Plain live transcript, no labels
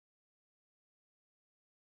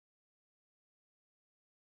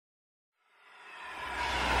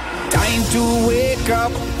Time to wake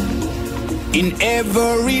up in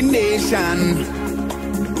every nation.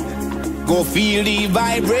 Go feel the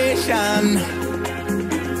vibration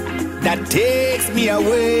that takes me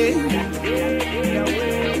away.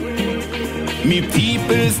 Me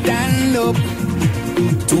people stand up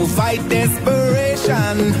to fight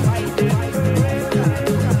desperation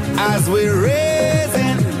as we're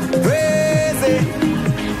raising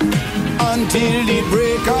until the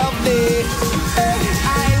break of day.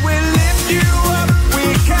 I will lift you up, we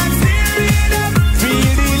can steer it up,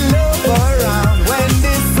 feel the love around when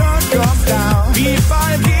the sun comes down.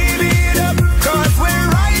 People give it up, cause we're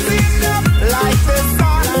rising up like the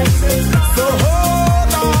sun. So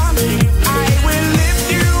hold on, I will lift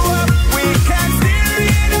you up, we can steer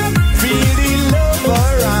it up, feel the love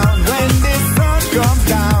around when the sun comes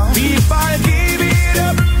down. People give it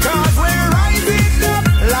up, cause we're rising up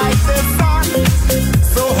like the sun.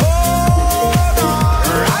 So hold on,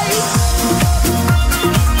 right?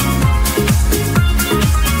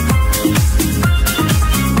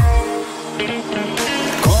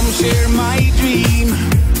 Come share my dream,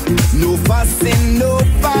 no fussing, no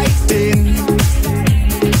fighting.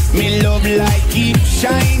 Me love light keep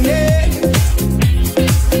shining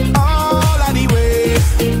all of the way.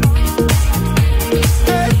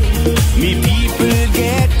 Hey. Me people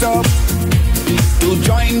get up to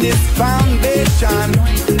join this foundation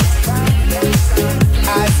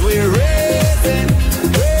as we're raising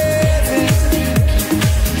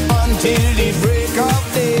until the break of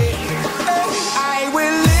day. I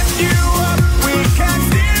will lift you up, we can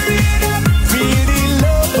steer it up, feel the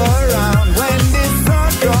love around when the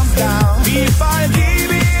sun comes down. People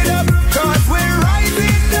give it up, cause we're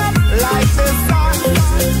rising up like the sun.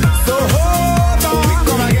 So hold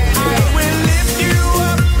on, I will lift you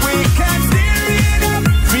up, we can steer it up,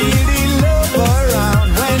 feel the love around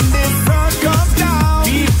when the sun comes down.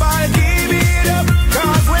 People give it up,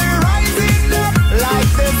 cause we're rising up like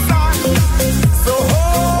the sun. So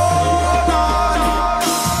hold on,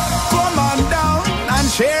 come on down and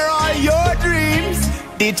share all your dreams.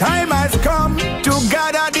 The time has come to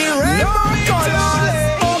gather the rainbow colors.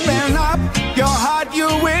 Open up your heart, you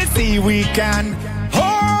will see we can.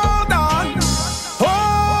 Hold on,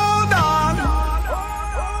 hold on.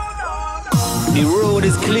 The road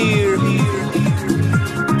is clear,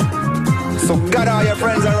 so gather all your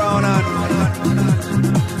friends around and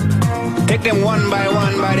take them one by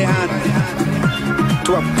the hand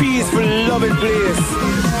to a peaceful, loving place.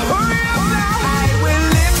 Hurry up now. I will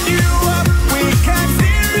lift you up, we can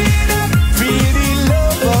steer it up, feel the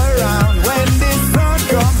love around when the sun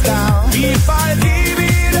comes down. People give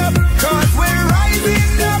it up, cause we're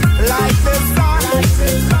rising up like the sun.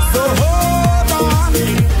 So hold on,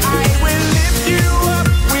 I will lift you up,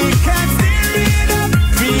 we can steer it up,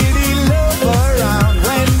 feel the love around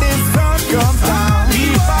when the sun comes down.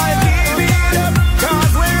 People give it up,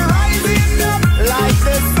 cause we're rising up like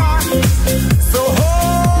the sun. So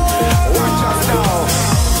hold, watch us now.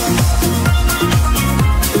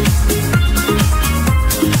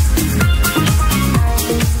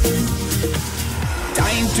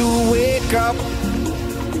 Time to wake up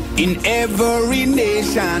in every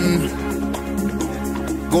nation.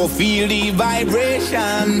 Go feel the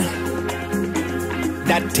vibration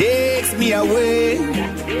that takes me away.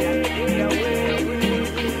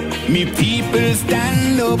 Me people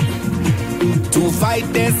stand up to fight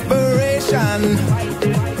desperation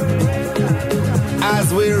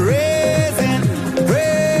as we're raising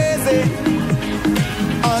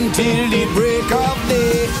until the break of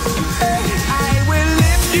day. I will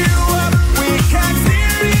lift you up, we can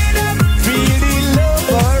steer it up, feel the love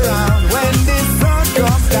around when the sun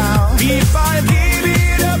comes down. People give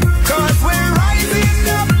it up, cause we're rising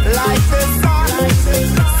up like the sun.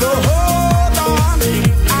 So hold on,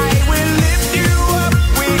 I will lift you up,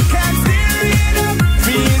 we can steer it up,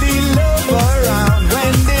 feel the love around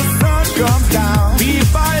when the sun comes down.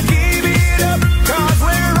 People give it up, cause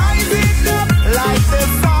we're rising up like the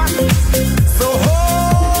sun. So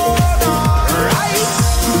hold on, right?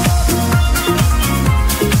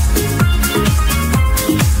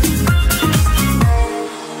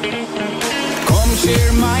 Come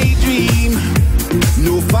share my dream,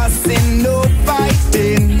 no fussing, no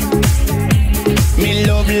fighting. Me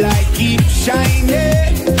love light keep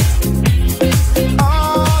shining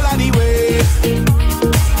all of the way.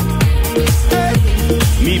 Hey.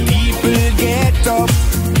 Me people get up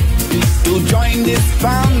to join this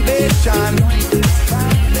foundation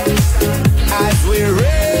as we're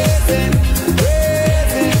raising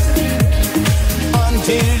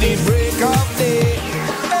until the break of day.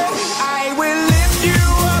 I will lift you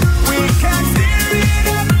up, we can steer it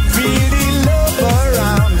up, feel the love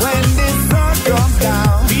around when the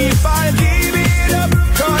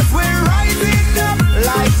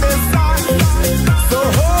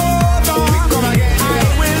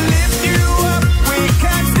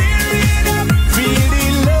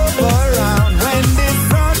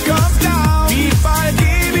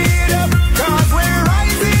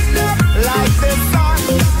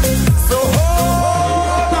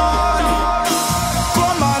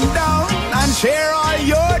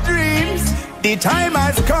the time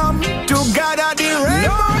has come to gather the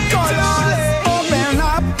rainbow colors. Open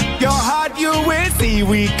up your heart, you will see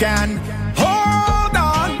we can hold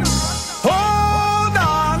on, hold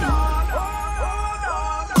on.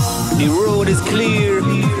 The road is clear,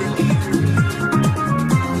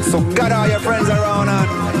 so gather all your friends around and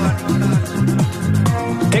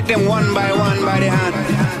take them one by the hand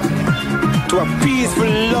to a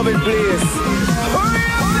peaceful, loving place.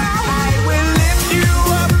 I will lift you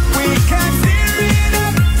up, we can steer it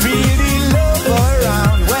up, feel the love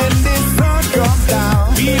around when the sun comes down.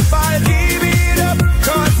 People give it up,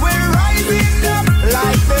 cause we're rising up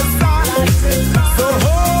like the sun. So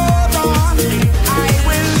hold on, I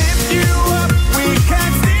will lift you up, we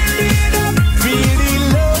can steer it up, feel the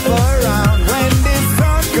love around when the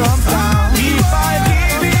sun comes down. People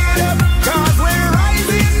give it up, cause we're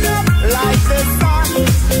rising up like the sun.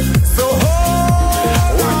 So hold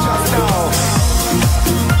watch us now.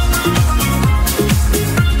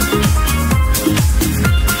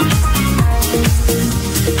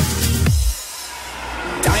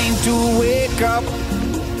 Time to wake up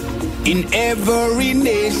in every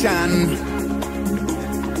nation.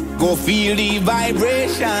 Go feel the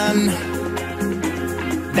vibration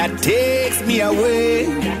that takes me away.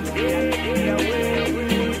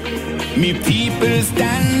 Me people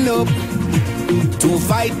stand up to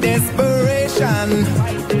fight desperation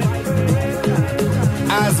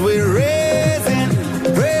as we're raising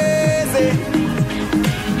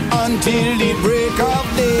until the break of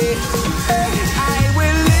day.